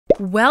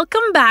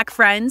Welcome back,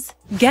 friends!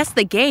 Guess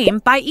the game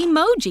by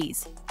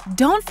emojis.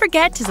 Don't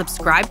forget to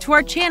subscribe to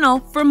our channel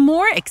for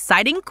more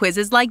exciting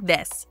quizzes like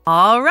this.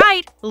 All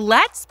right,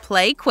 let's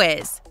play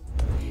quiz.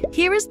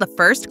 Here is the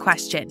first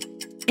question.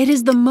 It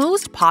is the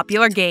most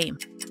popular game.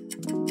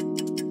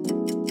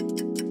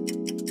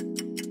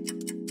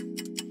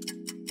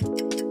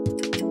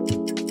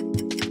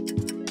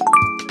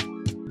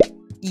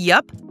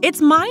 Yup, it's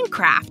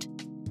Minecraft.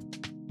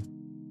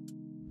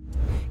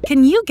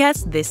 Can you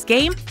guess this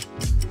game?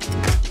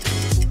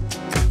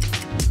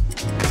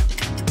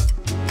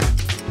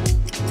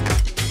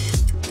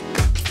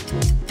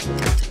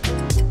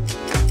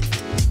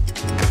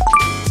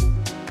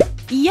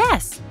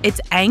 Yes, it's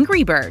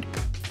Angry Bird.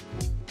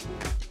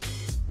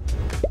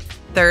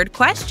 Third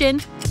question.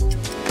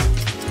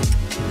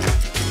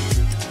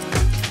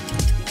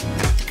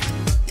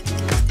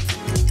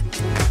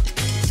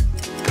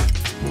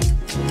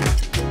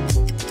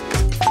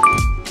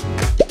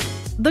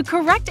 The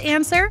correct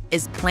answer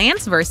is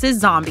Plants vs.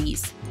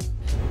 Zombies.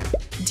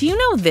 Do you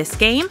know this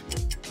game?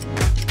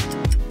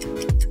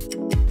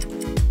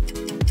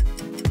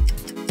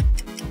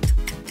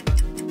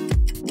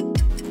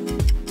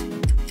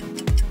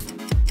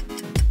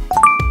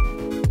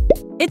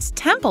 It's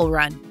Temple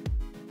Run.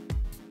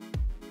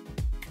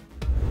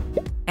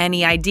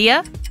 Any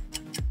idea?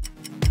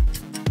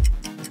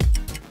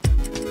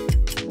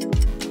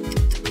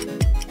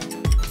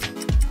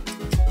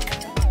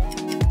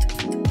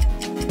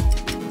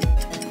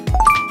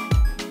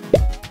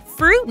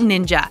 Fruit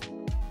Ninja.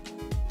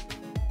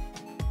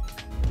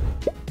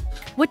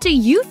 What do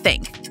you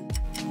think?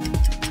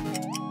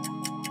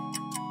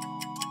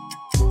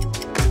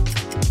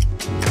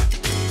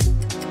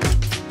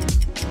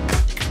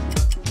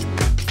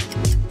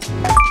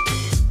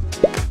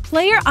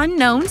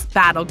 PlayerUnknown's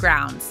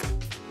Battlegrounds.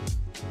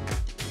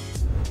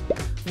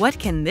 What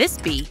can this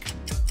be?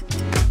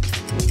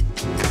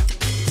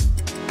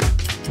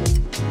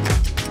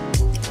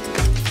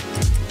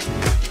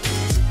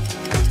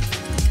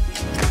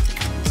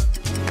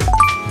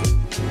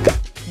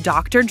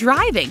 Dr.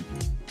 Driving.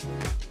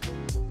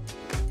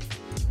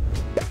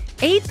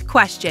 Eighth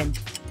question.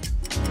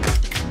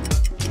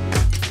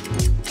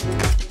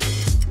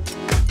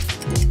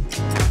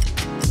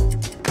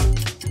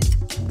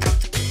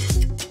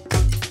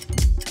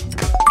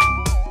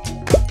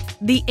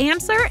 The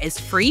answer is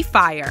Free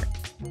Fire.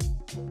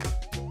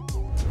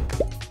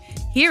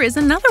 Here is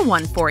another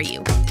one for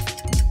you.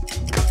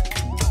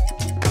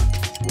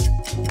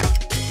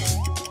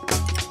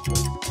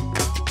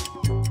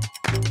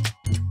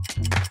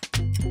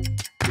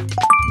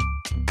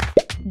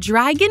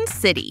 Dragon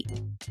City.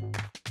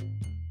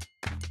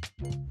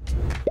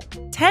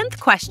 10th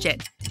question.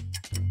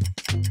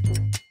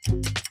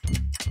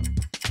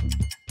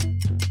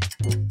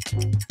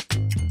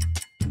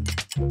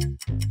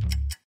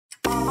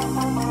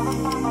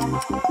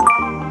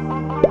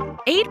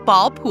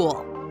 Eight-ball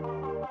pool.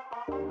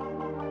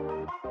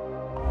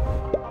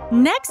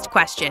 Next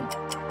question.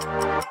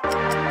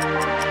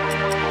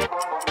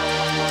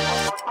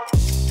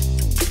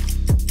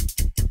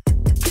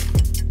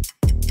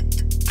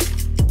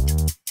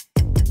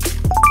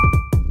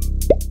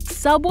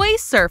 Subway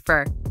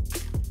Surfer.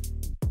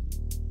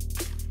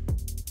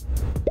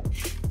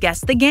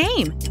 Guess the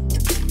game.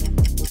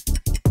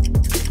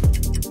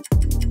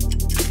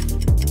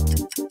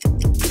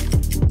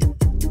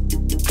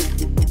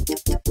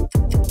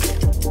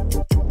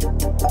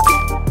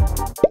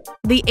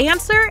 The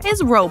answer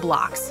is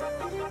Roblox.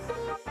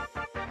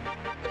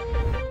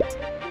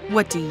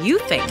 What do you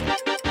think?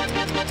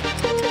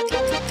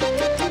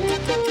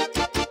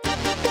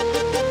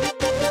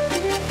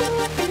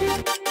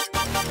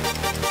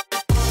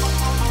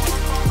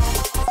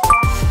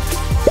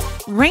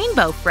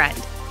 Rainbow Friend.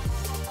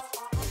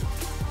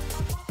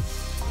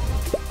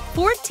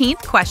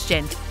 14th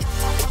question.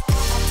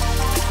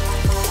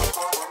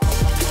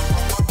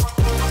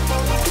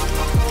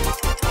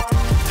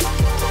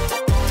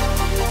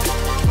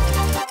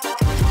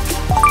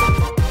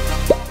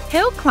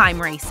 Hill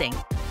climb racing.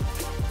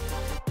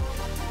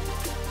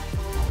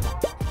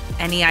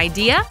 Any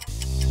idea?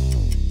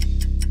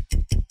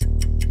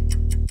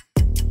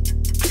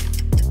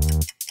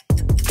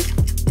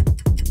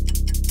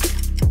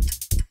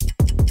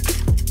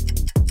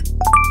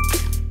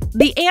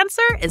 The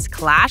answer is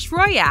Clash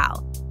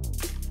Royale.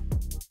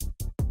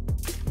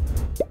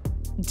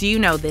 Do you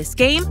know this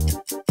game?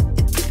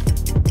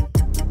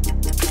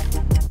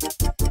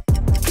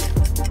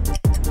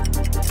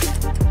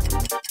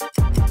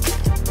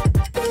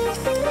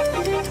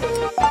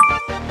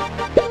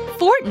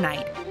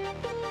 Fortnite.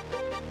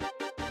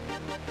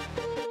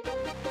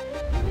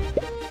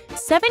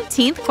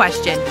 17th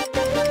question.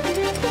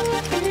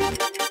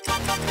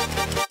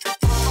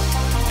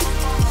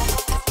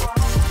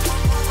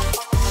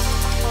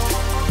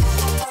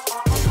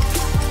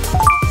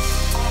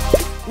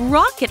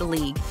 Rocket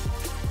League.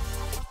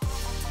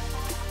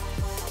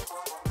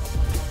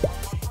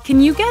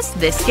 Can you guess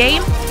this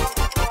game?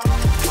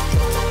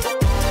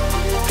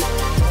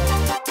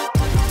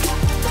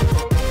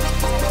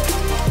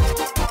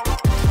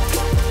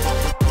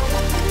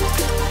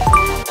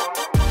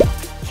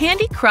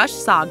 Candy Crush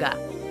Saga.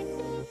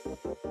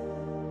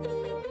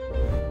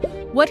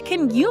 What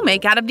can you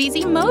make out of these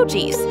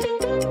emojis?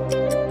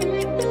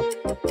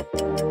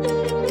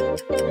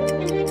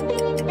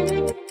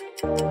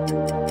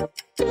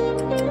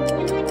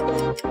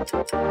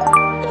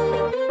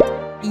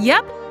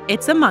 Yep,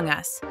 it's Among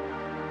Us.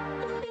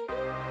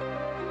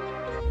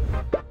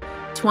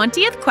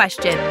 20th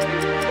question.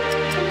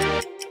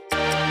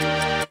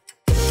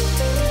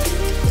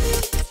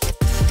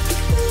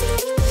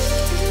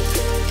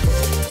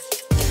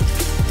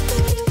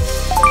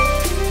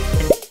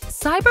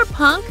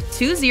 Cyberpunk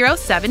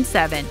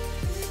 2077.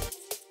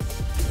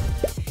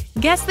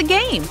 Guess the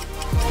game.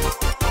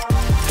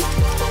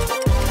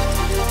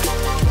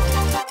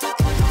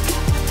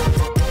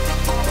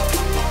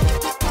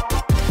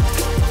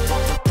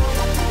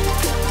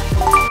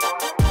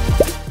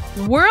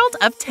 World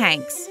of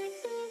Tanks.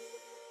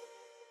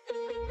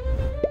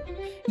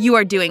 You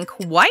are doing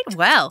quite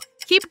well.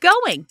 Keep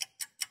going.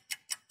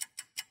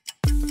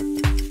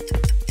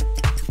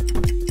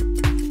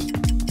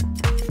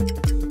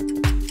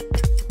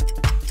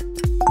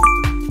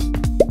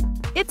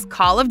 It's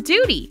Call of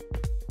Duty.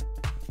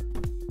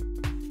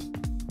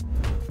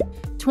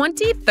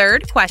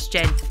 23rd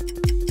question.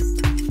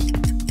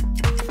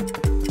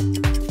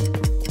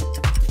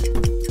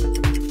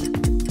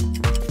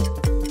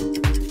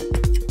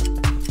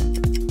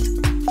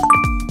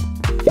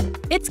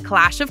 It's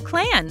Clash of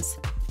Clans.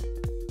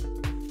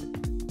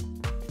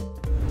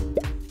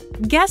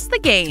 Guess the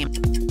game.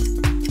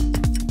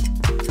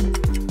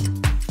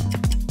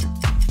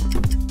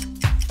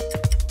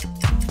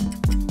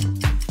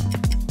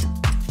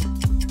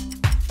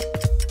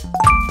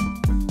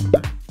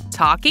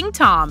 Talking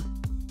Tom.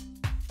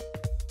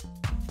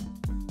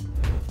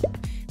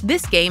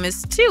 This game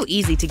is too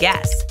easy to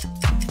guess.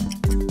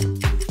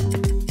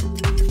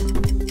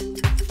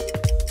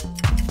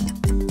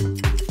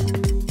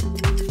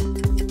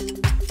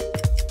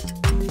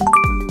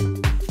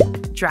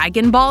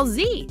 Dragon Ball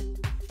Z.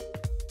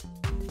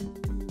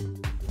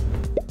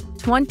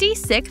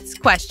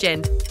 26th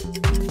question.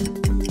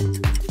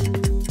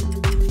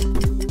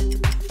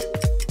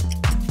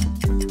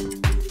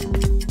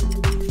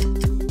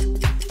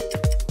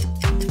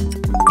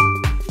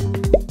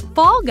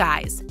 Fall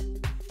Guys.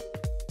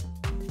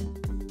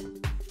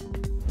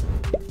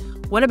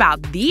 What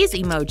about these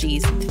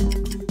emojis?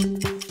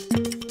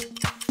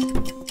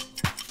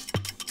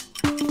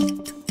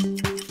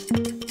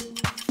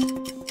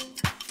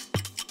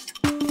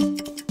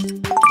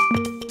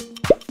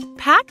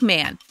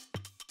 Pac-Man.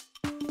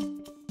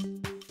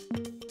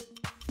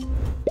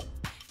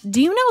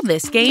 Do you know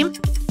this game?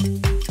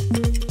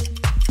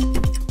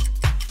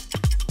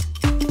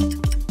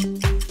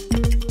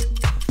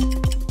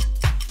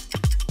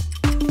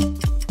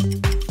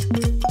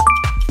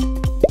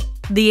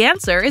 The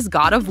answer is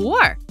God of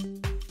War.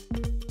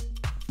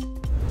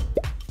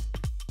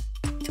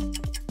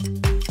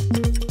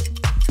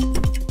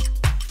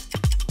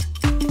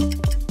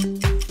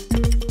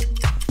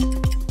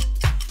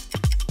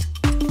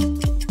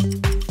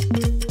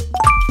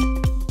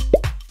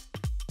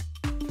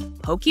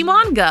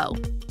 Pokemon Go.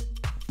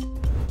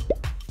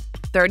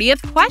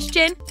 30th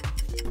question.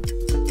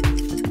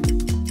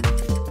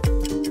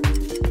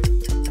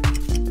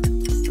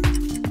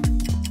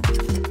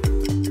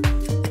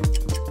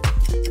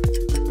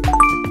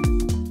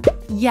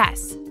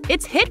 Yes,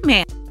 it's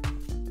Hitman.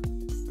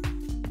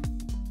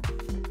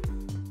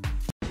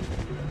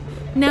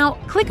 Now,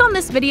 click on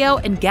this video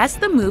and guess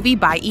the movie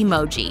by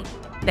emoji.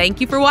 Thank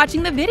you for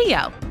watching the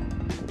video.